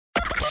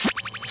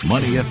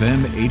Money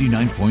FM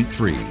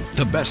 89.3,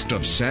 the best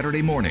of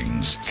Saturday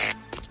mornings.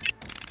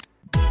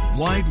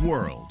 Wide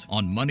World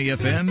on Money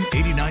FM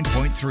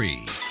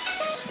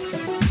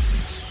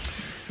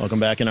 89.3.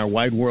 Welcome back in our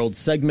Wide World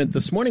segment.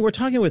 This morning, we're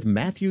talking with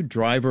Matthew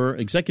Driver,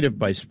 Executive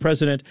Vice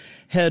President,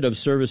 Head of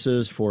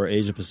Services for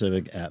Asia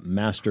Pacific at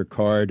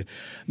Mastercard.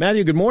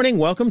 Matthew, good morning.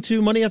 Welcome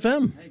to Money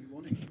FM. Hey, good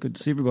morning. Good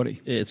to see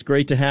everybody. It's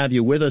great to have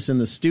you with us in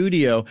the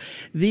studio.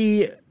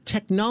 The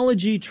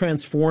technology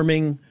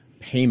transforming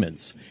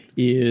payments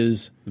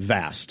is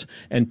vast.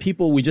 And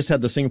people, we just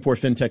had the Singapore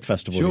FinTech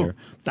Festival here.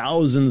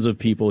 Thousands of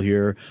people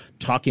here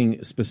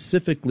talking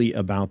specifically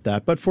about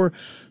that. But for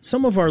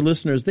some of our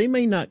listeners, they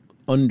may not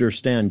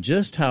understand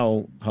just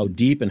how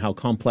deep and how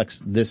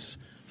complex this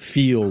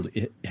field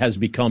has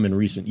become in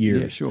recent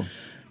years. Yeah, sure.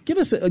 Give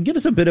us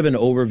a bit of an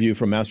overview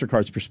from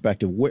Mastercard's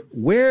perspective.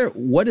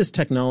 What is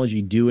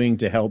technology doing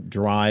to help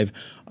drive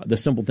the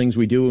simple things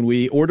we do when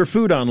we order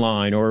food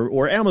online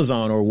or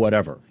Amazon or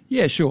whatever?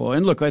 Yeah, sure.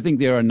 And look, I think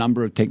there are a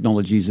number of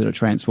technologies that are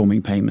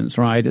transforming payments,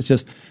 right? It's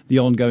just the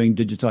ongoing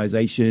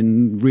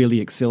digitization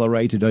really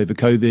accelerated over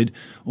COVID.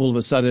 All of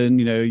a sudden,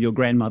 your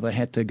grandmother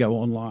had to go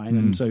online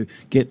and so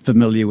get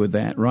familiar with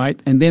that,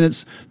 right? And then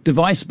it's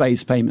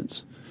device-based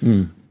payments.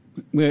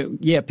 Where,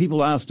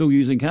 people are still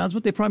using cards,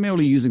 but they're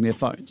primarily using their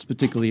phones,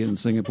 particularly in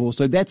Singapore.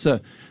 So that's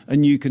a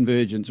new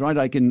convergence, right?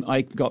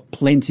 I've got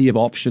plenty of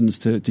options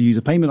to use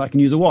a payment. I can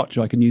use a watch.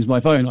 I can use my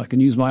phone. I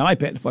can use my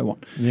iPad if I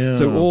want. Yeah.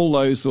 So all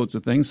those sorts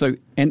of things. So,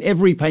 and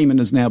every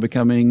payment is now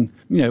becoming,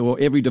 or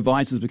every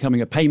device is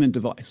becoming a payment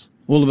device.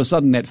 All of a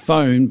sudden, that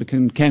phone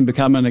can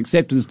become an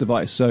acceptance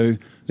device. So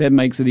that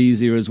makes it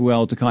easier as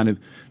well to kind of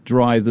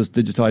drive this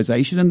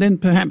digitization. And then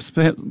perhaps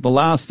the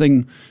last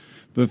thing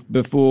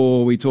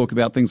before we talk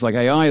about things like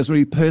AI is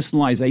really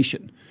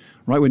personalization,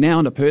 right? We're now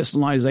in a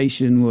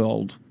personalization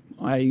world.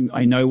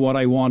 I know what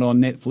I want on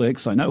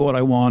Netflix. I know what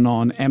I want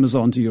on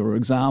Amazon, to your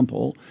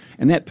example.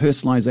 And that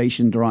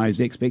personalization drives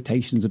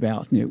expectations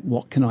about,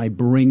 what can I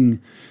bring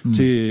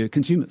to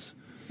consumers?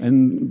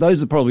 And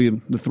those are probably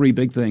the three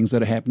big things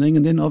that are happening.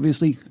 And then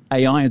obviously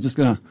AI is just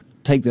going to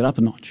take that up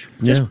a notch.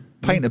 Just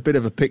paint a bit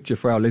of a picture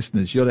for our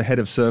listeners. You're the head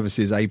of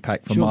services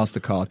APAC for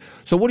Mastercard.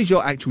 So what is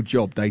your actual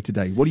job day to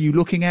day? What are you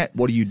looking at?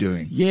 What are you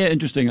doing? Yeah,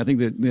 interesting. I think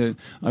that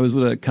I was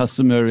with a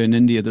customer in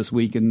India this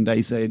week, and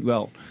they said,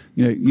 well,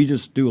 you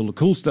just do all the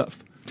cool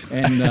stuff.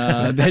 And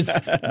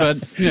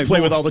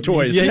play with all the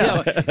toys.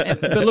 Yeah.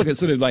 But look, it's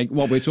sort of like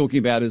what we're talking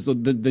about is the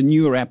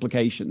newer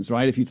applications,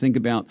 right? If you think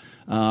about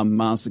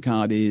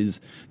Mastercard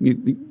is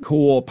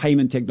core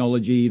payment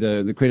technology,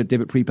 the credit,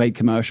 debit, prepaid,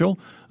 commercial.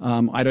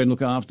 I don't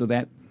look after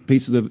that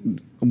piece of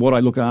what I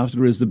look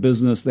after is the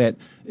business that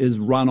is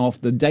run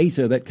off the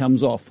data that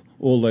comes off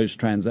all those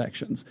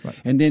transactions. Right.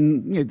 And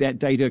then that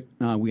data,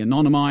 we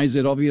anonymize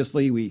it,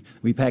 obviously,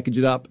 we package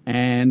it up,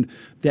 and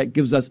that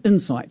gives us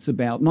insights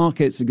about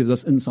markets, it gives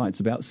us insights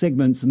about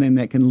segments, and then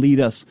that can lead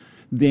us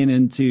then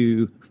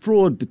into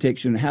fraud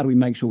detection. How do we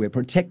make sure we're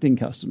protecting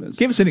customers?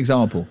 Give us an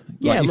example.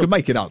 You could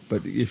make it up,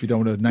 but if you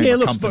don't want to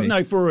name a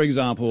company. For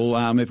example,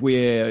 if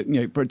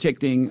we're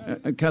protecting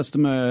a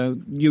customer,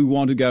 you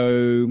want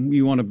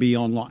to be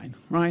online,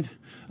 right?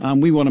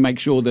 We want to make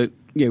sure that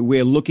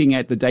we're looking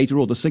at the data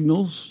or the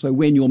signals. So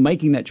when you're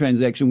making that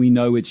transaction, we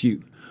know it's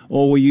you.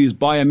 Or we use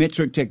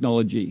biometric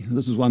technology.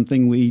 This is one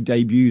thing we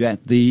debuted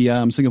at the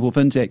Singapore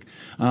FinTech,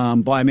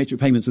 biometric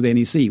payments with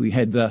NEC. We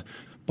had the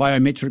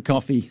biometric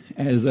coffee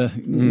as to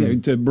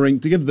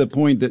give the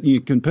point that you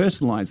can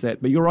personalize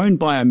that, but your own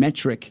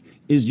biometric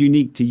is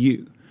unique to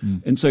you.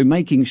 And so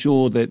making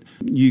sure that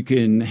you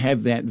can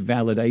have that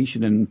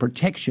validation and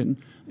protection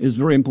is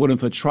very important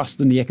for trust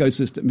in the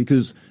ecosystem,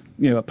 because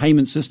a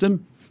payment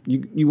system,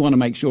 you want to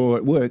make sure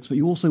it works, but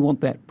you also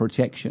want that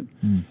protection.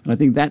 And I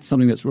think that's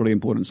something that's really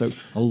important. So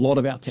a lot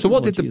of our technology. So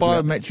what did the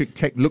biometric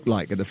tech look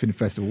like at the Fin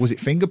Festival? Was it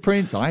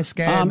fingerprints, eye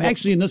scan?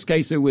 Actually, in this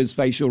case, it was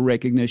facial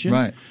recognition.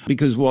 Right.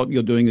 Because what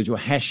you're doing is you're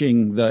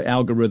hashing the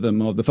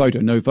algorithm of the photo.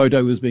 No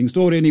photo is being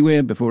stored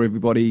anywhere before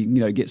everybody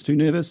gets too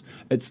nervous.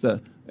 It's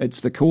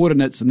the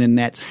coordinates, and then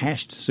that's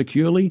hashed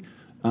securely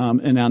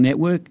in our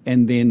network.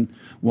 And then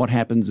what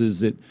happens is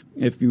that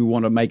if you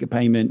want to make a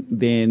payment,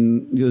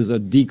 then there's a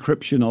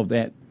decryption of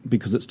that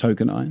because it's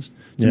tokenized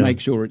to make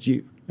sure it's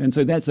you. And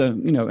so that's a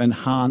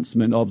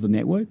enhancement of the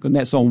network, and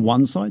that's on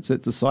one side. So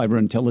it's a cyber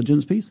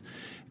intelligence piece.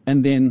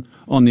 And then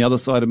on the other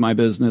side of my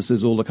business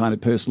is all the kind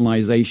of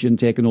personalization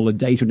tech and all the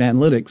data and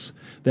analytics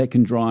that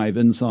can drive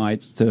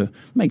insights to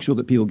make sure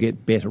that people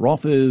get better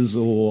offers,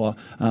 or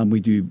we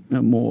do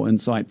more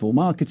insightful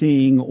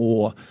marketing,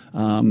 or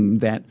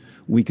that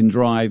we can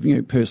drive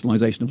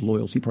personalization of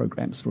loyalty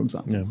programs, for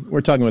example. Yeah.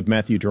 We're talking with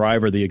Matthew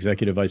Driver, the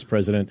Executive Vice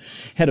President,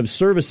 Head of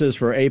Services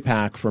for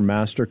APAC for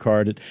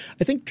Mastercard.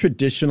 I think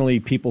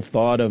traditionally people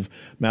thought of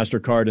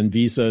Mastercard and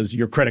Visa as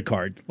your credit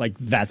card, like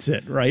that's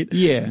it, right?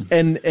 Yeah.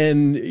 And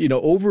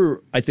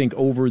over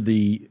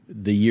the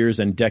years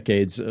and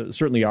decades,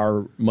 certainly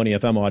our Money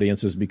FM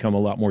audience has become a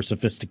lot more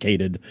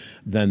sophisticated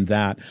than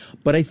that.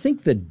 But I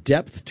think the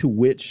depth to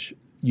which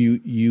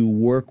you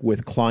work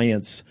with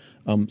clients,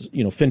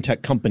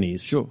 fintech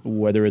companies, sure.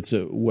 whether it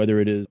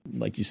is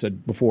like you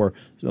said before,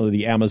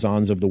 the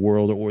Amazons of the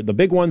world, or the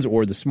big ones,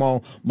 or the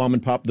small mom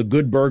and pop, the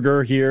Good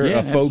Burger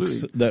here,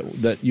 folks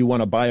that you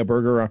want to buy a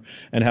burger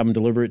and have them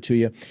deliver it to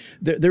you.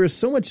 There is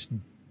so much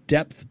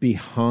depth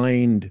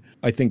behind,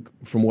 I think,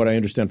 from what I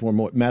understand, from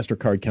what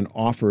Mastercard can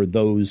offer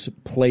those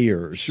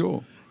players.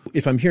 Sure.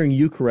 If I'm hearing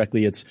you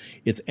correctly, it's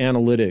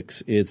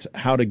analytics, it's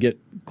how to get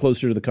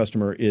closer to the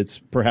customer, it's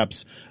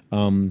perhaps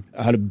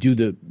how to do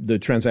the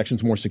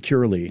transactions more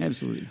securely.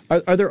 Absolutely.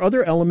 Are there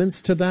other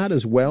elements to that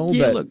as well?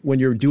 Yeah, that when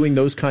you're doing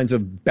those kinds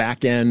of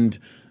back end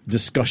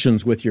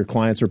discussions with your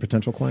clients or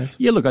potential clients?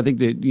 Yeah, look, I think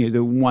that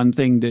the one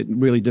thing that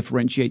really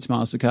differentiates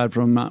Mastercard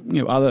from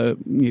other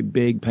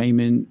big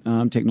payment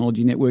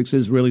technology networks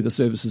is really the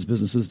services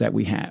businesses that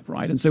we have,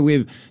 right? And so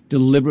we've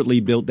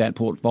deliberately built that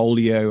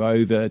portfolio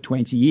over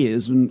 20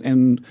 years,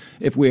 and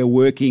if we're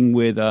working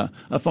with a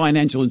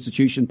financial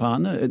institution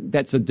partner,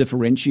 that's a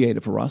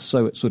differentiator for us.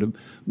 So it sort of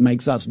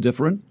makes us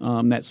different.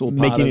 That's all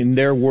part making in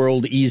their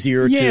world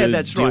easier to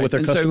that's deal right. with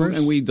their customers.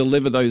 And we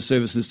deliver those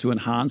services to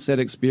enhance that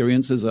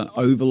experience as an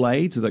overlay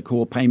to the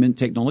core payment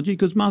technology,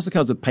 because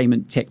Mastercard's a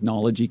payment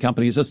technology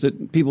company. It's just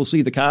that people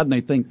see the card and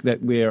they think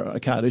that we're a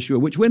card issuer,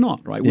 which we're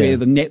not, right? Yeah. We're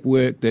the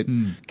network that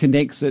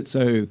connects it.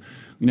 So,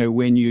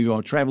 when you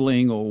are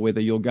traveling or whether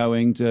you're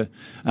going to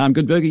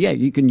Good Burger,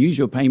 you can use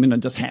your payment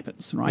and it just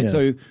happens, right? Yeah.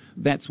 So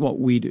that's what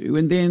we do.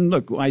 And then,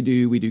 look, we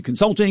do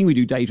consulting, we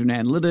do data and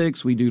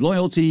analytics, we do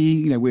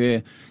loyalty.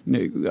 We're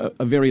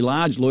a very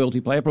large loyalty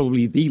player,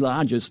 probably the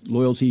largest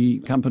loyalty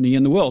company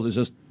in the world.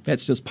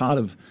 That's just part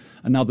of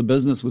another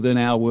business within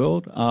our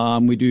world.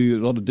 We do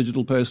a lot of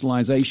digital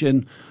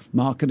personalization,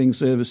 marketing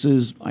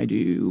services. We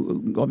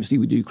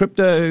do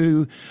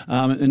crypto,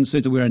 and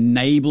so we're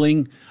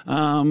enabling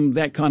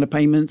that kind of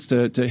payments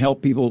to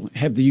help people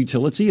have the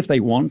utility if they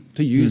want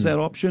to use that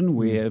option.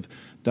 We have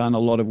done a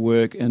lot of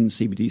work in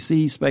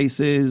CBDC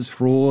spaces,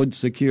 fraud,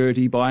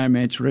 security,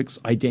 biometrics,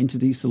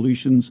 identity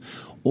solutions,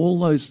 all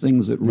those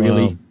things that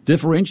really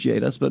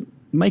differentiate us, but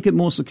make it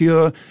more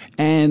secure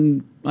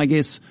and, I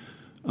guess,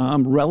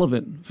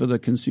 relevant for the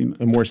consumer.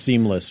 And more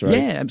seamless, right?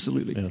 Yeah,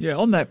 absolutely. Yeah,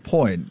 on that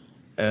point,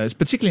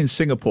 particularly in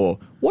Singapore,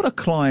 what are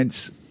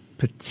clients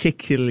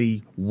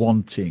particularly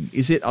wanting?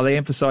 Are they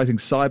emphasizing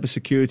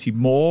cybersecurity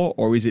more,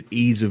 or is it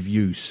ease of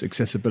use,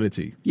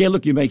 accessibility? Yeah,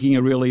 look, you're making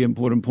a really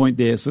important point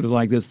there, sort of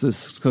like this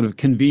sort of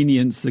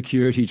convenience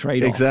security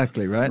trade-off.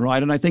 Exactly, right.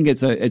 Right, and I think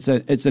it's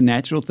a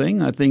natural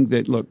thing. I think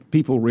that, look,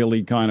 people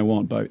really kind of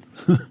want both,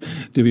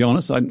 to be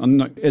honest. I'm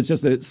not, it's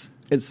just that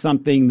it's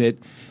something that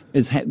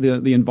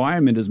the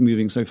environment is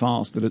moving so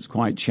fast that it's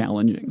quite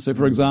challenging. So,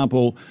 for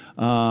example,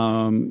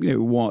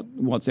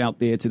 what's out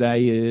there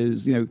today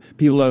is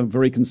people are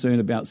very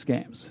concerned about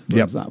scams. For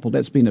example,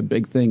 that's been a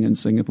big thing in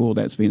Singapore.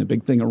 That's been a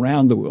big thing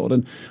around the world.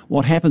 And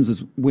what happens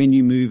is when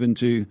you move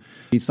into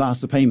these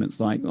faster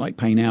payments, like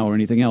Pay Now or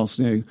anything else,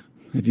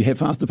 if you have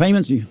faster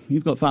payments,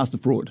 you've got faster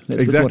fraud.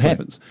 That's just what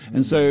happens.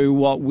 And so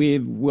what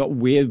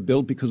we've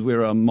built, because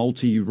we're a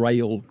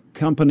multi-rail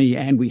company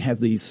and we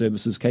have these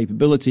services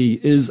capability,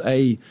 is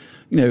a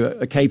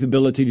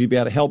capability to be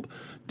able to help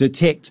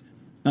detect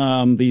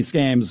these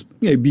scams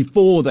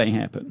before they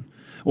happen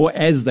or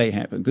as they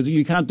happen. Because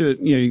you can't do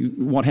it.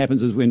 What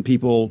happens is when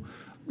people,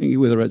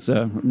 whether it's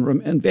a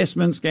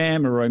investment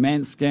scam, a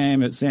romance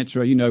scam,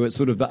 etc., it's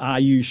sort of the "Are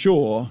you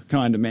sure?"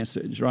 kind of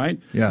message, right?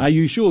 Yeah. Are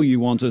you sure you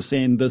want to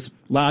send this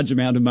large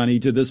amount of money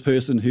to this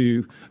person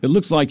who it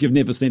looks like you've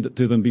never sent it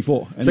to them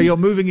before? And so you're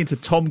moving into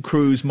Tom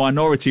Cruise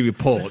Minority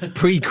Report,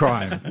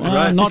 pre-crime,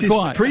 right? Not this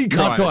quite. Is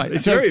pre-crime. Not quite.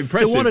 It's very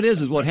impressive. So what it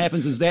is what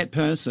happens is that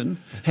person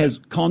has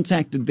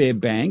contacted their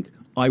bank.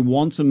 I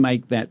want to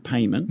make that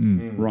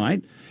payment,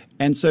 right?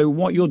 And so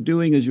what you're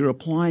doing is you're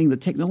applying the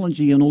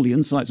technology and all the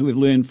insights that we've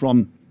learned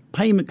from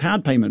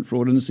card payment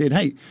fraud and said,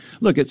 hey,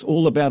 look, it's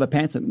all about a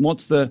pattern.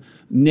 What's the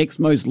next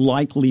most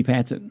likely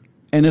pattern?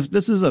 And if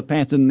this is a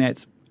pattern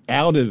that's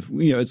out of,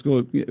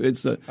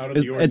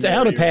 it's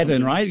out of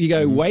pattern, right? You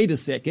go, wait a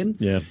second.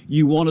 Yeah.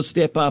 You want to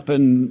step up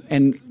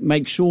and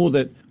make sure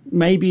that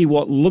maybe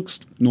what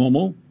looks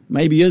normal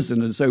maybe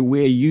isn't. And so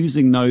we're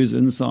using those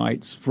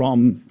insights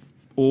from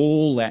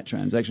all that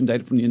transaction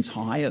data from the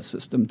entire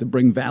system to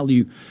bring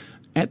value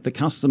at the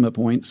customer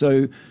point.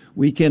 So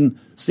we can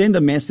send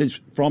a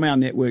message from our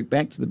network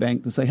back to the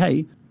bank to say,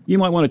 hey, you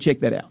might want to check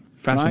that out.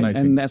 Fascinating. Right?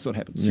 And that's what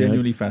happens.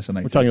 Genuinely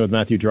fascinating. We're talking with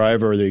Matthew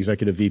Driver, the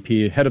Executive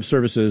VP, Head of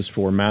Services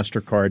for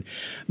Mastercard.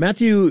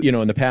 Matthew,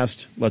 in the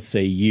past, let's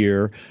say,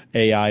 year,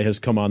 AI has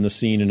come on the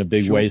scene in a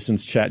big way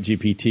since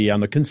ChatGPT on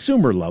the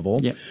consumer level.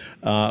 Yep.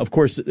 Of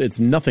course, it's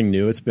nothing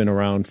new. It's been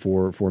around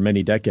for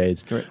many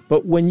decades. Correct.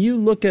 But when you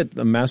look at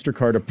the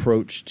Mastercard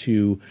approach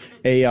to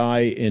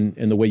AI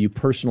in the way you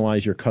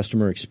personalize your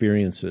customer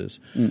experiences,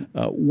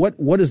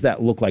 what does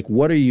that look like?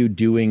 What are you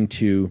doing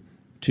to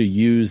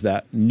use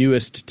that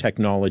newest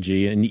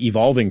technology and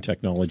evolving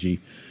technology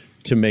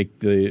to make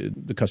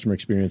the customer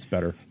experience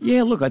better?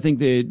 Yeah, look, I think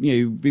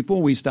that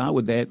before we start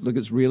with that, look,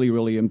 it's really,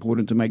 really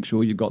important to make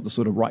sure you've got the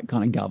sort of right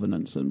kind of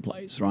governance in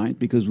place, right?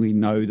 Because we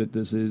know that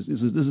this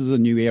is a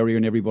new area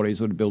and everybody's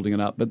sort of building it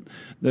up. But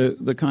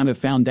the kind of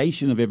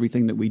foundation of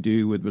everything that we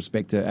do with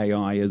respect to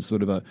AI is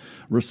sort of a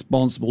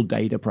responsible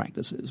data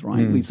practices,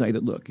 right? We say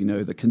that, look,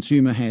 the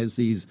consumer has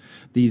these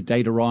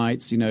data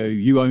rights.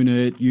 You own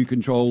it, you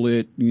control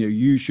it.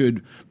 You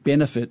should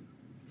benefit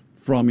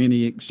from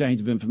any exchange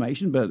of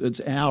information, but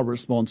it's our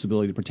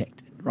responsibility to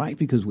protect it, right?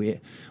 Because we're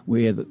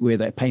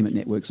that payment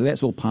network. So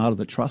that's all part of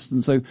the trust.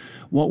 And so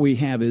what we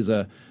have is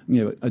a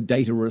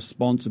data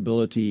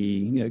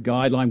responsibility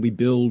guideline. We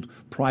build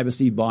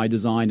privacy by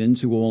design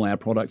into all our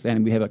products,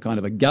 and we have a kind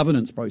of a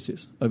governance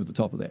process over the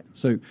top of that.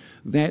 So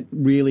that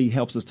really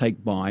helps us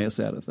take bias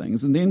out of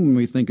things. And then when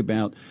we think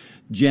about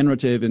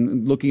generative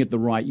and looking at the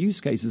right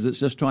use cases, it's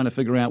just trying to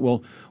figure out,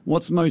 well,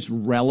 what's most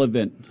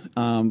relevant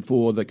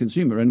for the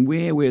consumer, and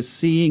where we're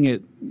seeing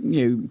it,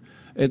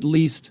 at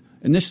least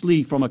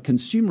initially from a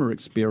consumer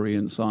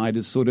experience side,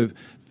 is sort of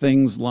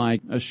things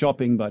like a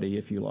shopping buddy,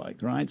 if you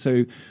like, right? So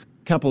a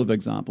couple of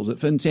examples. At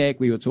FinTech,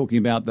 we were talking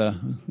about the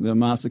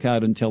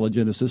Mastercard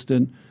Intelligent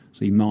Assistant.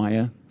 See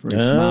Maya,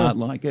 very smart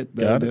like it.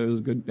 That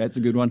was good. That's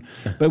a good one.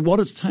 But what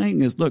it's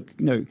saying is, look,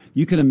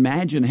 you can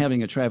imagine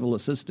having a travel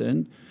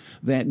assistant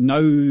that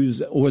knows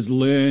or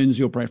learns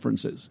your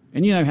preferences.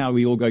 And you know how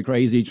we all go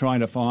crazy trying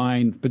to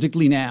find,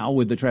 particularly now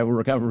with the travel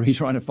recovery,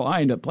 trying to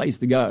find a place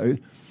to go.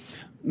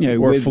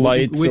 With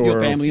flights with or your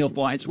family or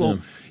flights.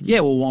 Well,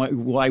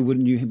 why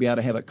wouldn't you be able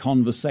to have a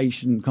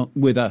conversation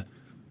with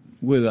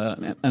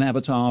an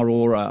avatar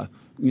or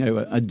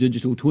a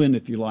digital twin,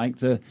 if you like,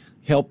 to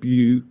help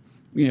you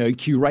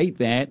curate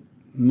that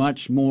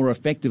much more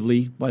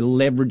effectively by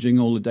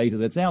leveraging all the data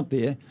that's out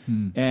there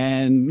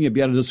and be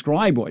able to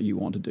describe what you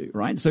want to do,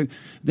 right? So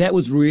that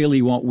was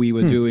really what we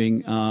were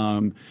doing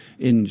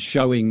in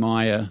showing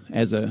Maya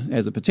as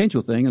a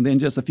potential thing. And then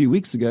just a few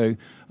weeks ago,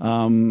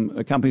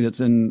 a company that's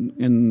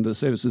in the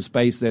services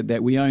space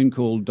that we own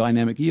called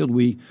Dynamic Yield,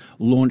 we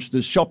launched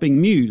this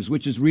Shopping Muse,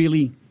 which is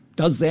really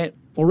does that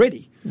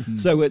already.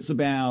 So it's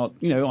about,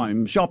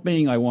 I'm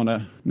shopping, I want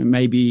to,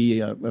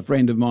 maybe a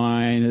friend of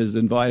mine has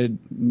invited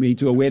me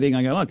to a wedding.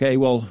 I go, okay,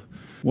 well,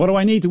 what do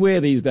I need to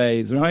wear these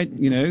days, right?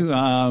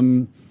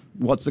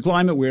 What's the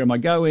climate? Where am I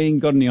going?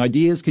 Got any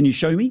ideas? Can you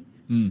show me?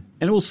 And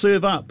it will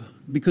serve up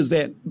because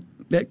that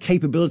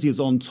capability is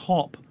on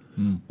top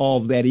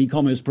of that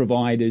e-commerce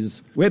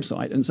provider's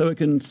website. And so it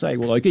can say,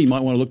 well, okay, you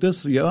might want to look at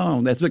this.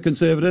 That's a bit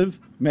conservative.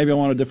 Maybe I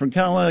want a different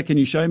color. Can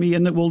you show me?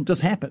 And it will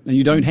just happen. And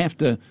you don't have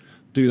to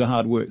do the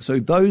hard work. So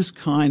those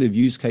kind of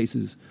use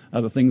cases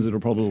are the things that will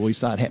probably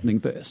start happening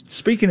first.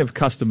 Speaking of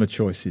customer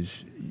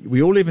choices,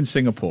 we all live in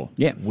Singapore.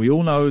 Yeah. We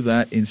all know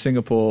that in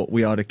Singapore,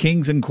 we are the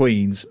kings and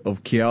queens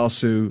of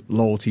Kiasu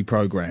loyalty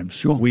programs.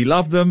 Sure. We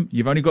love them.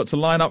 You've only got to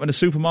line up in a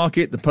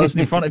supermarket. The person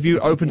in front of you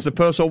opens the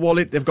purse or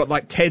wallet. They've got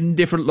like 10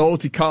 different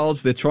loyalty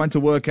cards. They're trying to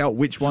work out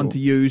which one to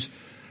use.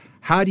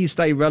 How do you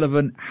stay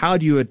relevant? How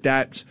do you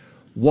adapt?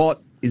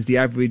 What is the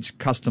average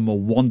customer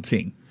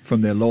wanting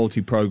from their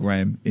loyalty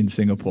program in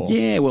Singapore?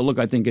 Yeah, well, look,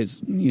 I think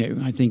it's,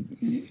 I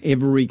think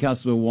every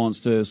customer wants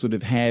to sort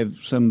of have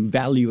some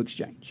value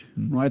exchange,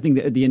 right? I think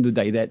that at the end of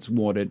the day, that's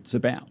what it's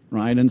about,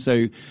 right? And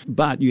so,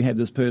 but you have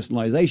this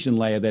personalization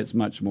layer that's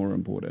much more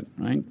important,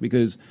 right?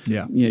 Because,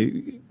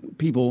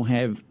 people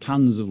have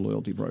tons of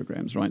loyalty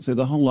programs, right? So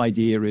the whole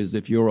idea is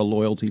if you're a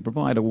loyalty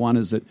provider, one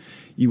is that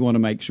you want to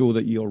make sure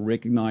that you're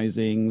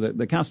recognizing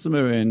the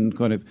customer and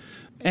kind of,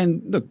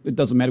 and look, it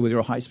doesn't matter whether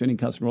you're a high-spending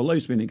customer or a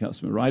low-spending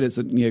customer, right? It's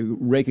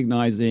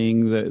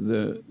recognizing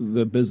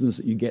the business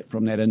that you get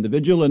from that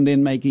individual, and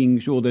then making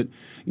sure that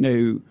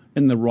in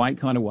the right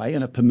kind of way,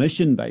 in a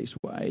permission-based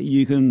way,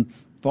 you can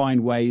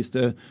find ways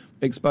to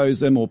expose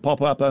them or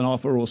pop up an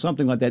offer or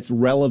something like that's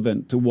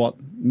relevant to what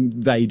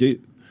they do.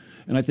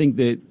 And I think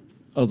that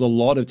there's a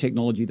lot of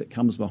technology that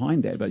comes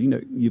behind that, but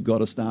you've got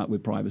to start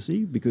with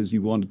privacy because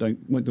you don't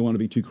want to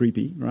be too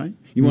creepy, right?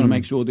 You want to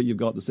make sure that you've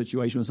got the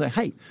situation and say,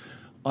 hey,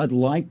 I'd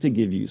like to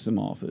give you some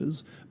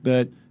offers,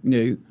 but,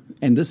 and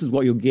this is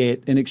what you'll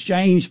get in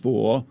exchange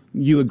for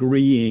you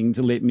agreeing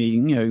to let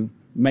me,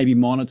 maybe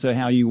monitor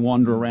how you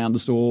wander around the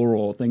store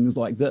or things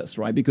like this,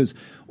 right? Because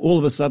all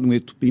of a sudden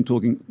we've been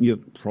talking,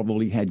 you've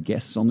probably had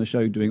guests on the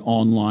show doing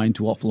online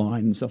to offline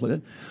and stuff like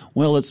that.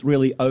 Well, it's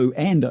really O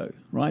and O,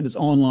 right? It's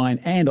online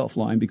and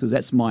offline because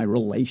that's my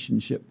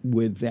relationship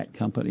with that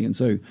company. And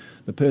so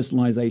the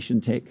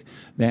personalization tech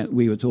that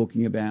we were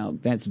talking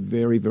about, that's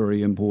very,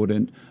 very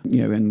important,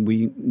 and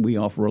we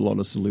offer a lot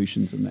of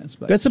solutions in that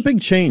space. That's a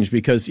big change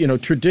because,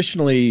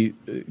 traditionally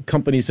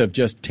companies have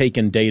just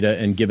taken data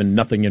and given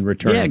nothing in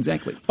return. Yeah,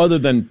 exactly. Other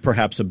than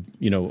perhaps an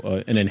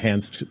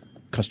enhanced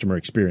customer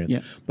experience.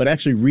 Yeah. But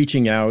actually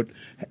reaching out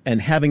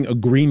and having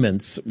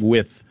agreements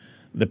with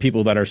the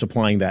people that are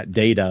supplying that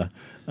data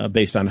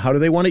based on how do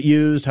they want it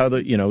used,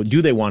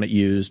 do they want it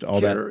used, all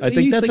Sure. that. I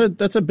think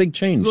that's a big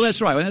change. Well,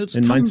 that's right.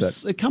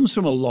 Mindset. It comes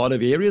from a lot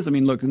of areas. I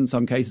mean, look, in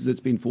some cases it's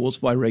been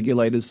forced by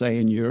regulators, say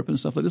in Europe and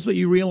stuff like this. But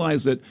you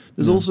realize that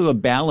there's also a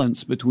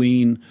balance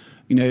between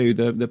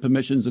the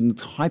permissions and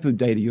the type of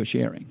data you're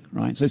sharing,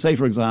 right? So say,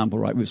 for example,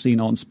 right, we've seen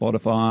on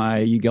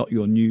Spotify, you got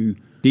your new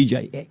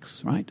DJ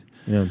X, right?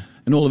 Yeah.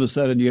 And all of a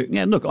sudden,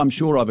 look, I'm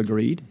sure I've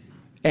agreed.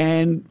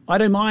 And I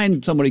don't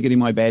mind somebody getting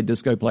my bad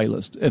disco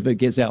playlist if it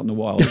gets out in the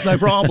wild. It's no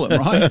problem,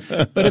 right?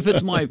 But if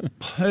it's my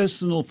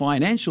personal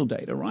financial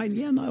data, right?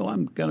 Yeah, no,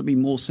 I'm going to be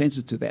more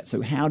sensitive to that.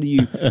 So how do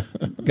you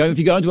go? If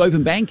you go into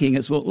open banking,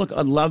 it's, well, look,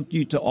 I'd love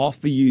you to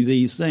offer you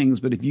these things,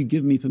 but if you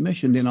give me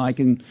permission, then I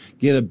can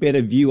get a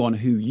better view on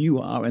who you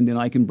are, and then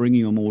I can bring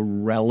you a more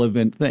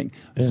relevant thing.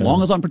 As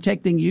long as I'm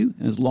protecting you,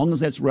 and as long as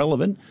that's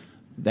relevant,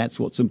 that's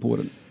what's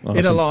important. Awesome.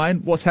 In a line,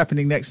 what's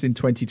happening next in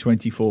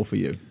 2024 for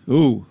you?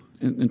 Ooh.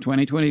 In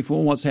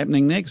 2024, what's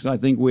happening next? I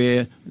think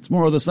it's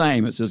more of the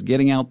same. It's just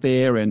getting out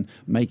there and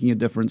making a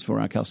difference for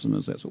our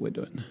customers. That's what we're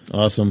doing.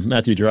 Awesome.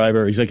 Matthew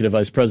Driver, Executive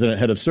Vice President,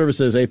 Head of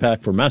Services,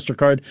 APAC for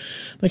Mastercard.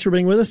 Thanks for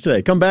being with us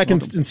today. Come back and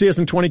see us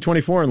in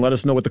 2024 and let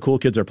us know what the cool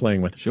kids are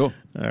playing with. Sure.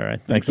 All right.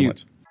 Thanks so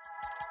much.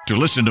 To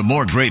listen to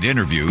more great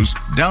interviews,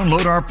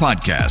 download our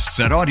podcasts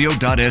at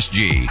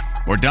audio.sg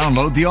or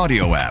download the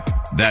audio app.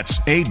 That's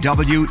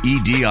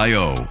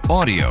AWEDIO,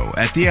 audio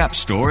at the App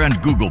Store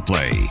and Google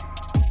Play.